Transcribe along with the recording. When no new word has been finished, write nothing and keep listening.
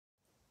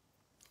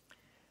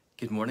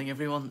Good morning,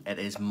 everyone. It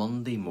is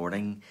Monday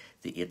morning,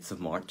 the 8th of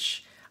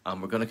March,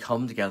 and we're going to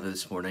come together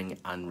this morning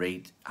and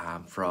read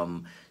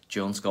from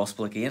John's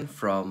Gospel again,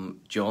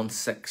 from John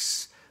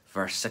 6,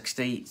 verse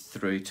 60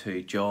 through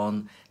to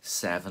John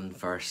 7,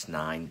 verse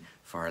 9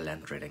 for our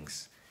Lent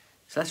readings.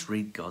 So let's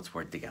read God's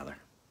Word together.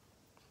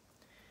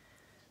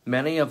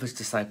 Many of his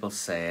disciples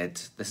said,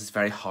 "This is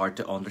very hard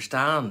to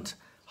understand.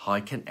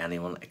 How can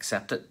anyone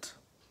accept it?"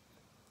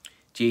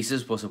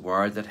 Jesus was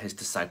aware that his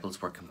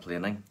disciples were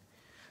complaining.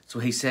 So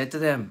he said to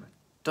them,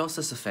 "Does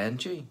this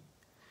offend you?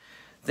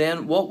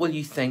 Then what will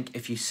you think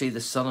if you see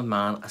the Son of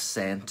Man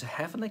ascend to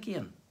heaven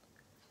again?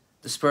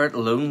 The Spirit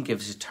alone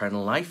gives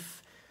eternal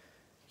life.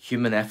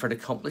 Human effort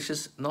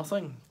accomplishes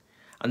nothing.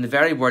 And the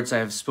very words I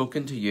have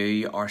spoken to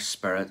you are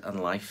spirit and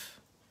life.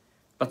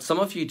 But some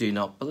of you do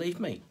not believe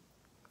me."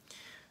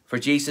 For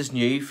Jesus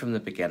knew from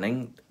the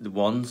beginning the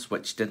ones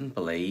which didn't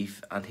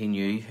believe, and he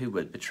knew who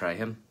would betray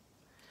him.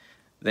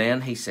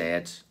 Then he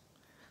said,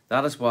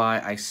 "That is why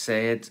I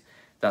said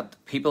that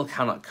people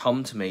cannot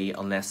come to me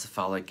unless the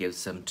Father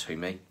gives them to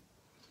me."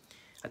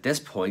 At this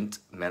point,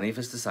 many of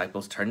his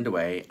disciples turned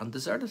away and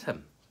deserted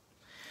him.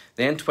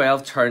 Then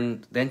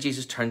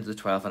Jesus turned to the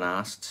 12 and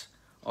asked,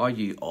 "Are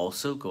you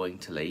also going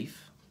to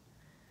leave?"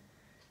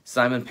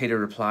 Simon Peter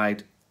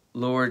replied,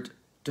 "Lord,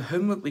 to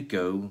whom would we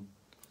go?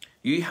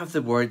 You have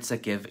the words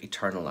that give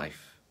eternal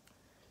life.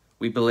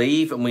 We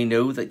believe and we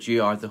know that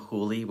you are the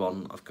Holy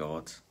One of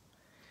God."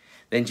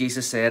 Then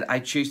Jesus said, "I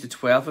choose the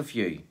 12 of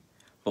you,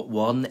 but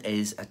one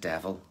is a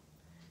devil."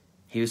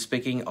 He was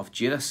speaking of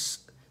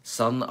Judas,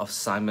 son of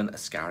Simon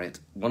Iscariot,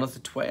 one of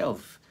the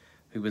 12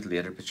 who would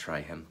later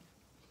betray him.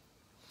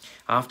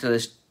 After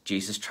this,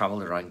 Jesus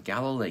travelled around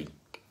Galilee.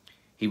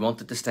 He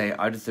wanted to stay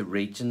out of the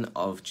region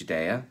of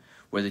Judea,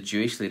 where the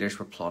Jewish leaders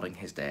were plotting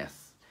his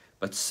death.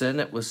 But soon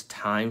it was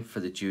time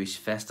for the Jewish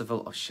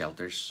festival of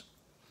shelters.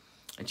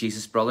 And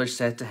Jesus' brothers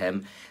said to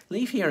him,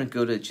 "Leave here and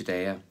go to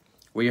Judea,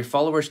 where your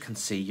followers can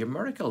see your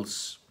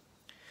miracles.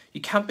 You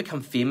can't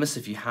become famous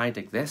if you hide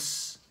like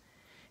this.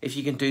 If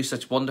you can do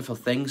such wonderful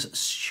things,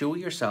 show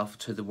yourself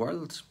to the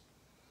world."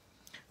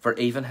 For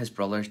even his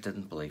brothers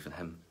didn't believe in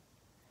him.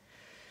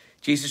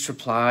 Jesus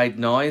replied,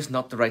 "Now is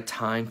not the right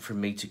time for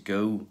me to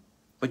go,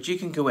 but you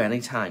can go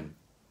any time.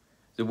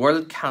 The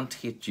world can't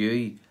hate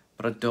you,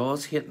 but it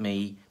does hate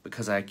me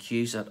because I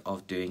accuse it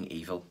of doing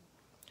evil.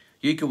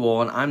 You go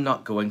on, I'm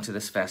not going to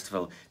this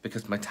festival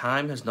because my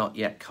time has not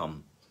yet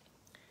come."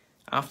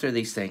 After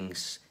these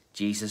things,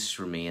 Jesus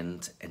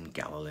remained in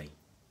Galilee.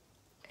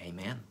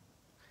 Amen.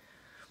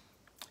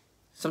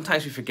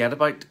 Sometimes we forget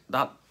about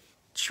that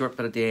short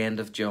bit at the end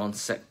of John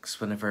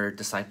 6 whenever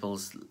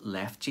disciples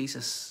left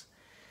Jesus.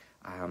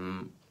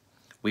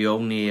 We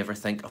only ever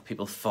think of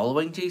people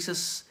following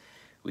Jesus.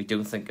 We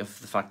don't think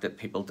of the fact that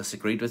people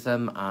disagreed with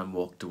him and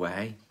walked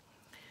away.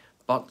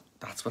 But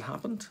that's what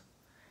happened.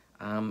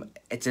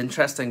 It's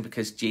interesting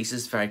because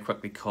Jesus very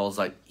quickly calls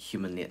out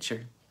human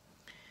nature.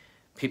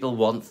 People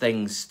want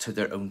things to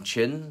their own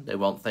tune. They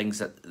want things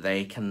that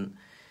they can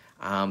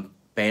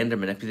bend or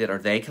manipulate, or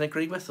they can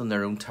agree with on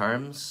their own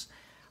terms.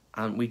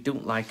 And we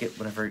don't like it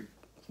whenever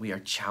we are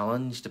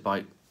challenged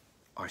about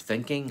our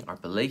thinking, our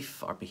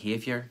belief, our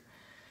behaviour.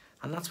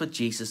 And that's what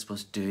Jesus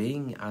was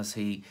doing as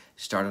he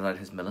started out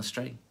his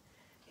ministry.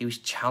 He was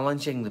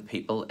challenging the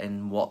people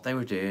in what they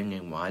were doing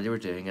and why they were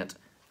doing it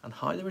and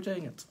how they were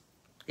doing it.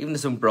 Even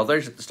his own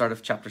brothers at the start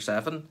of chapter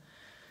 7.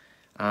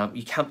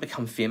 You can't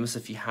become famous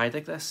if you hide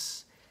like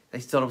this. They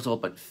thought it was all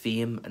about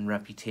fame and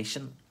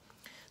reputation.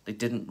 They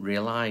didn't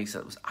realise that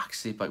it was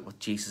actually about what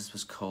Jesus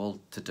was called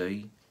to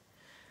do.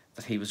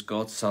 That he was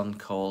God's Son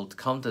called to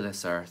come to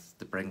this earth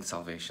to bring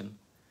salvation.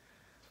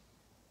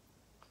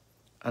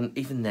 And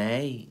even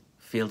they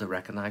fail to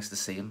recognise the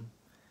same.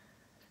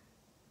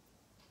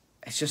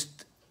 It's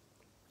just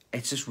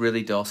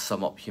really does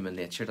sum up human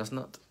nature, doesn't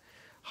it?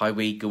 How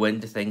we go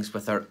into things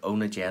with our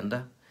own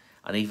agenda.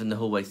 And even the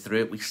whole way through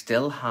it, we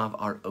still have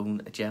our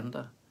own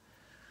agenda.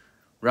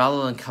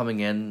 Rather than coming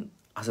in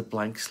as a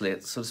blank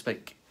slate, so to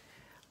speak,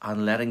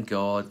 and letting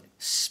God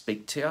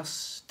speak to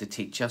us, to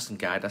teach us and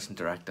guide us and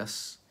direct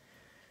us,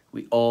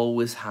 we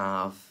always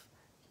have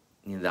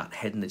that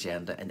hidden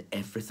agenda in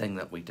everything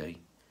that we do.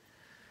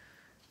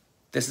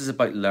 This is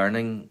about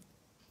learning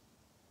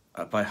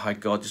about how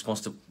God just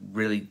wants to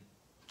really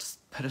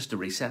put us to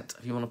reset,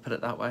 if you want to put it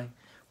that way.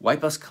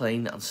 Wipe us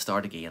clean and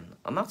start again.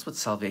 And that's what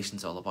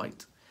salvation's all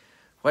about.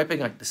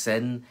 Wiping out the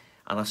sin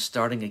and us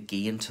starting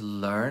again to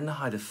learn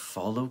how to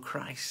follow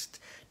Christ,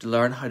 to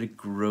learn how to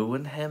grow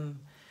in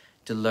him,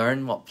 to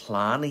learn what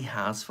plan he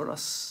has for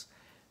us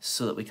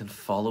so that we can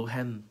follow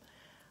him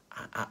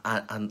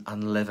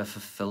and live a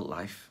fulfilled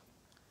life.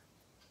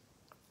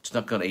 It's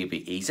not going to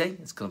be easy.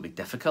 It's going to be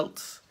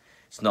difficult.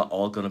 It's not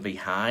all going to be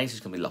highs.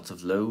 There's going to be lots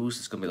of lows.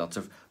 There's going to be lots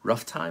of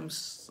rough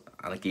times.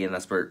 And again,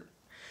 as we're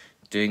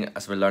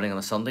learning on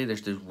a Sunday,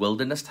 there's those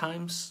wilderness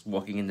times,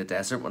 walking in the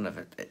desert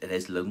whenever it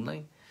is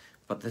lonely.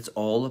 But it's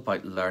all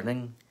about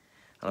learning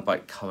and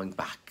about coming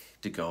back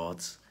to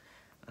God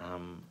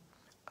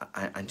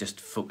and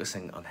just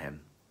focusing on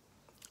him.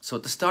 So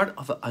at the start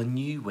of a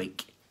new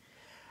week,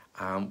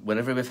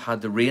 Whenever we've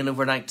had the rain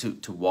overnight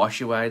to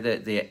wash away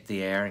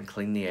the air and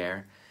clean the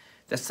air,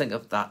 let's think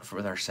of that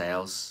with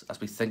ourselves as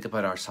we think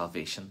about our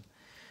salvation,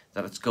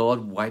 that it's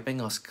God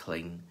wiping us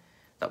clean,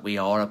 that we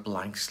are a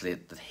blank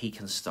slate that he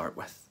can start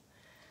with.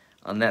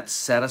 And let's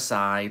set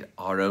aside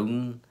our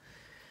own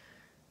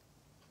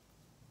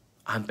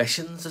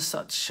ambitions as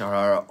such, or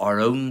our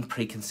own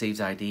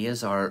preconceived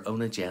ideas, our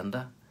own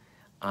agenda,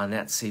 and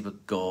let's see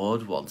what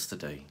God wants to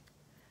do.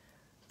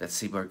 Let's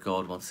see where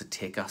God wants to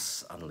take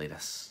us and lead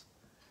us.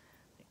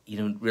 You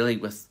know, really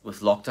with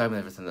lockdown and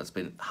everything that's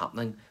been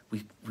happening,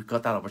 we've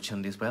got that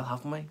opportunity as well,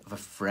 haven't we? Of a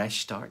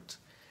fresh start.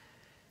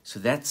 So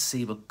let's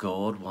see what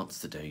God wants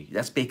to do.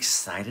 Let's be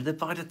excited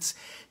about it.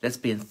 Let's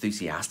be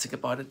enthusiastic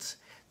about it.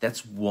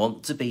 Let's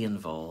want to be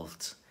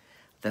involved.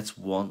 Let's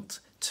want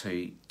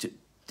to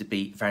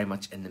be very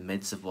much in the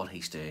midst of what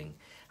he's doing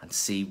and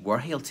see where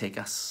he'll take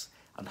us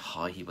and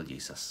how he will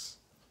use us.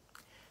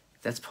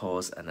 Let's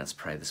pause and let's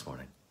pray this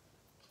morning.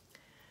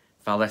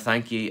 Father,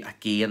 thank you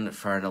again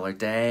for another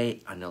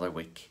day, another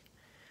week.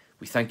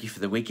 We thank you for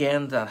the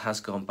weekend that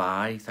has gone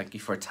by. Thank you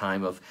for a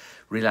time of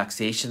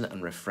relaxation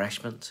and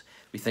refreshment.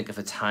 We think of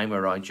a time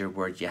around your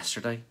word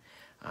yesterday,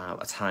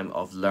 a time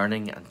of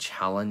learning and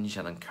challenge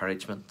and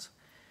encouragement.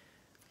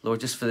 Lord,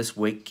 just for this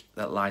week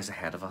that lies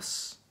ahead of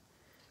us,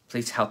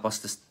 please help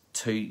us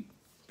to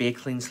be a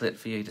clean slate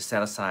for you, to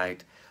set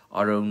aside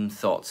our own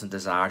thoughts and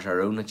desires, our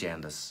own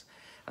agendas,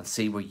 and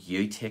see where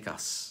you take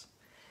us.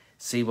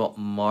 See what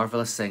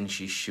marvellous things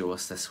you show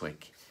us this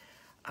week.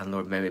 And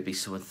Lord, may we be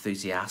so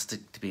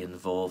enthusiastic to be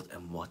involved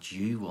in what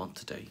you want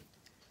to do.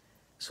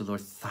 So Lord,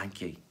 thank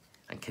you.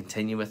 And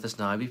continue with us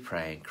now, we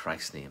pray, in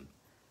Christ's name.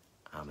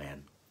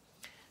 Amen.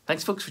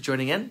 Thanks folks for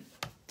joining in.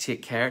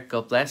 Take care.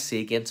 God bless. See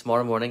you again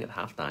tomorrow morning at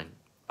 9:30.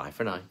 Bye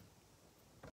for now.